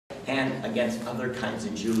and against other kinds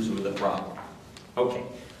of Jews who were the problem. Okay.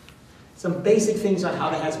 Some basic things on how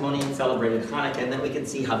the Hasmoneans celebrated Hanukkah, and then we can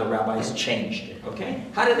see how the rabbis changed it, okay?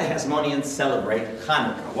 How did the Hasmoneans celebrate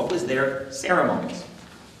Hanukkah? What was their ceremonies?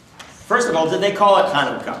 First of all, did they call it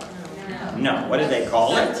Hanukkah? No. What did they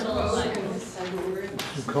call it?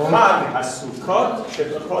 Chag HaSukkot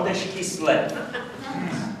Shechodesh Kislev.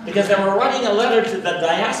 Because they were writing a letter to the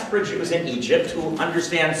diaspora Jews in Egypt who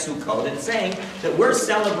understand Sukkot and saying that we're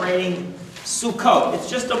celebrating Sukkot. It's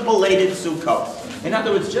just a belated Sukkot. In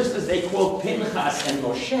other words, just as they quote Pinchas and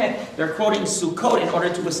Moshe, they're quoting Sukkot in order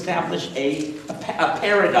to establish a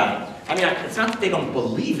paradigm. I mean, it's not that they don't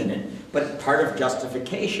believe in it, but part of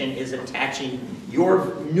justification is attaching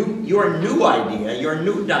your new idea, your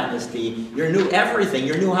new dynasty, your new everything,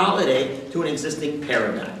 your new holiday to an existing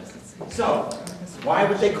paradigm. So, why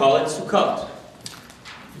would they call it Sukkot?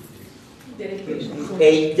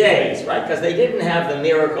 8 days, right? Because they didn't have the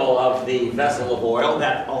miracle of the vessel of oil.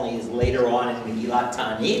 That only is later on in Megillat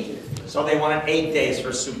Ta'anit. So they wanted 8 days for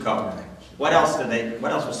Sukkot. What else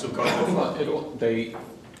was Sukkot?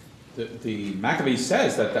 The Maccabees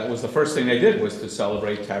says that was the first thing they did, was to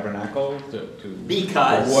celebrate tabernacle,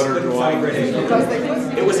 because water drawing.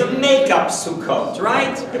 It was a make-up Sukkot,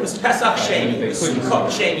 right? It was Pesach Sheni. It was Sukkot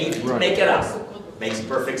Sheni to make it up. Makes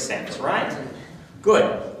perfect sense, right? Good.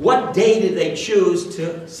 What day did they choose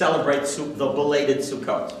to celebrate the belated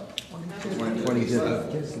Sukkot?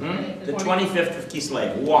 The 25th of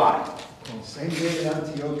Kislev. Why? Same day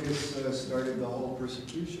Antiochus started the whole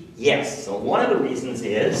persecution. Yes. So one of the reasons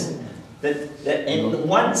is that in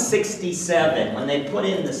 167, when they put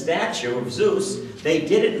in the statue of Zeus, they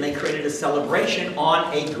did it and they created a celebration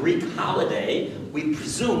on a Greek holiday. We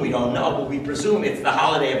presume, we don't know, but we presume it's the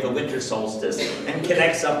holiday of the winter solstice and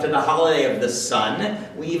connects up to the holiday of the sun.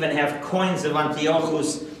 We even have coins of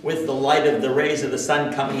Antiochus with the light of the rays of the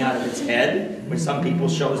sun coming out of its head, which some people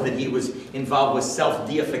shows that he was involved with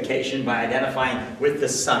self-deification by identifying with the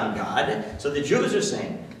sun god. So the Jews are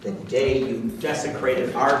saying, the day you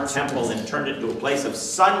desecrated our temple and turned it into a place of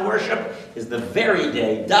sun worship is the very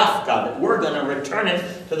day, Dafka, that we're going to return it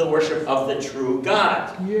to the worship of the true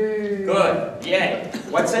God. Yay! Good. Yay.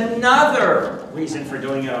 What's another reason for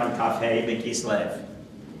doing it on Kafeh B'Kislev?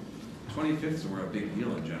 25ths were a big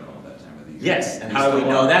deal in general at that time of the year. Yes, and how do we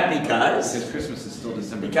know that? Because Christmas is still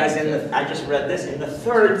December 25th. Because I just read this, in the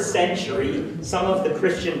 3rd century, some of the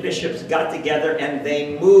Christian bishops got together and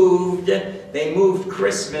they moved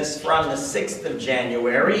Christmas from the 6th of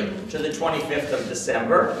January to the 25th of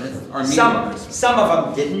December. Some of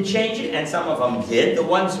them didn't change it and some of them did. The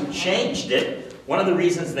ones who changed it, one of the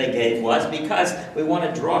reasons they gave was because we want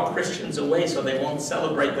to draw Christians away so they won't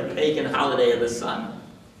celebrate the pagan holiday of the sun.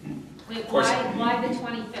 Wait, why the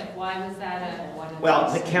 25th? Why was that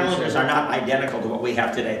Well, the calendars are not identical to what we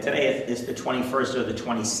have today. Today is the 21st or the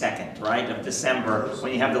 22nd, right, of December,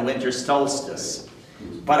 when you have the winter solstice.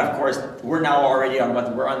 But of course, we're now already on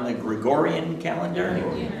we're on the Gregorian calendar,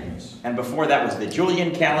 and before that was the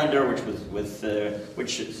Julian calendar,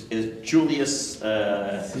 which is Julius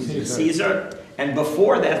Caesar, and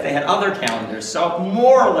before that they had other calendars. So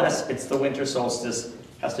more or less, it's the winter solstice.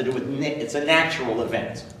 Has to do with it's a natural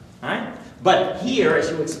event. Right? But here,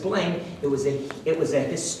 as you explained, it was a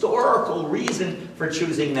historical reason for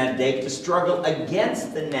choosing that date to struggle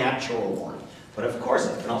against the natural one. But of course,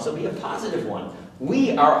 it can also be a positive one.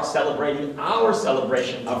 We are celebrating our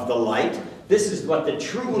celebration of the light. This is what the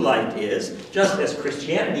true light is, just as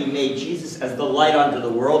Christianity made Jesus as the light unto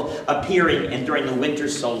the world, appearing and during the winter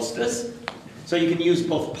solstice. So you can use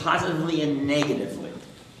both positively and negatively.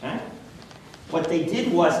 Right? What they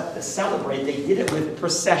did was to celebrate, they did it with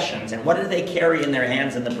processions. And what did they carry in their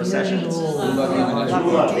hands in the processions?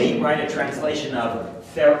 Lulavim, right? A translation of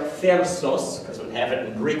Thersos, because we have it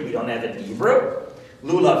in Greek, we don't have it in Hebrew.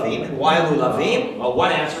 Lulavim. And why Lulavim? Well,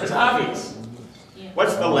 one answer is obvious.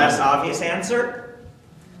 What's the less obvious answer?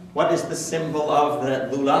 What is the symbol of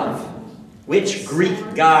the lulav? Which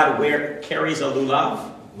Greek god carries a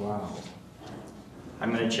lulav? Wow.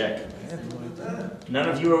 I'm going to check. None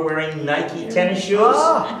of you are wearing Nike tennis shoes?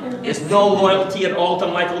 There's no loyalty at all to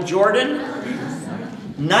Michael Jordan?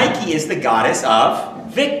 Nike is the goddess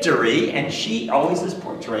of victory, and she always is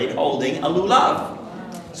portrayed holding a lulav.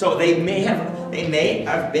 So they may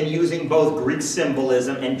have been using both Greek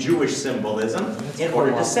symbolism and Jewish symbolism in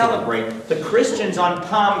order to celebrate. The Christians on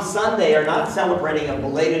Palm Sunday are not celebrating a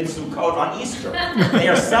belated Sukkot on Easter. They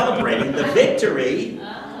are celebrating the victory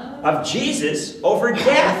of Jesus over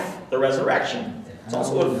death. The resurrection. It's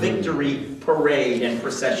also a victory parade and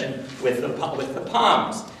procession with the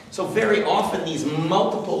palms. So very often these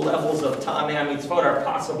multiple levels of Ta'amei HaMitzvot are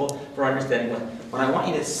possible for understanding. What I want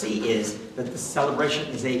you to see is that the celebration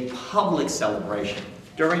is a public celebration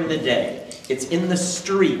during the day. It's in the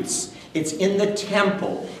streets. It's in the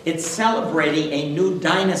temple. It's celebrating a new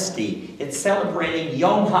dynasty. It's celebrating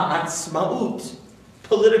Yom HaAtzmaut,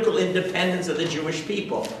 political independence of the Jewish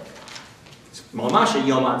people. Mamasha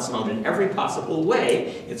Yom HaAtzmaut in every possible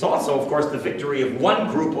way. It's also, of course, the victory of one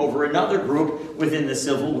group over another group within the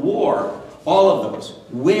Civil War. All of those.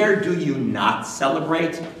 Where do you not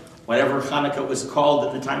celebrate whatever Hanukkah was called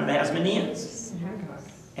at the time of the Hasmoneans?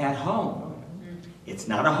 At home. It's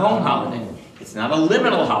not a home holiday. It's not a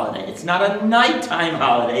liminal holiday. It's not a nighttime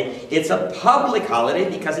holiday. It's a public holiday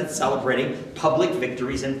because it's celebrating public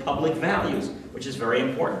victories and public values, which is very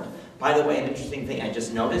important. By the way, an interesting thing I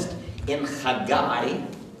just noticed, in Haggai,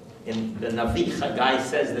 in the Navi Haggai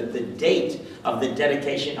says that the date of the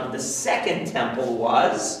dedication of the second temple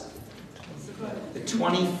was the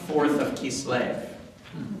 24th of Kislev.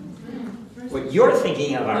 What you're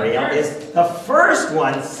thinking of, Ariel, is the first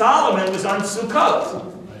one, Solomon, was on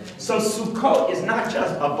Sukkot. So Sukkot is not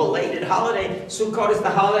just a belated holiday. Sukkot is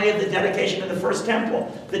the holiday of the dedication of the first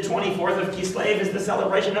temple. The 24th of Kislev is the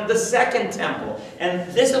celebration of the second temple. And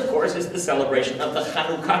this, of course, is the celebration of the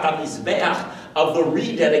Chanukah HaMizbeach, of the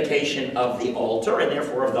rededication of the altar, and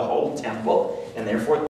therefore of the whole temple, and therefore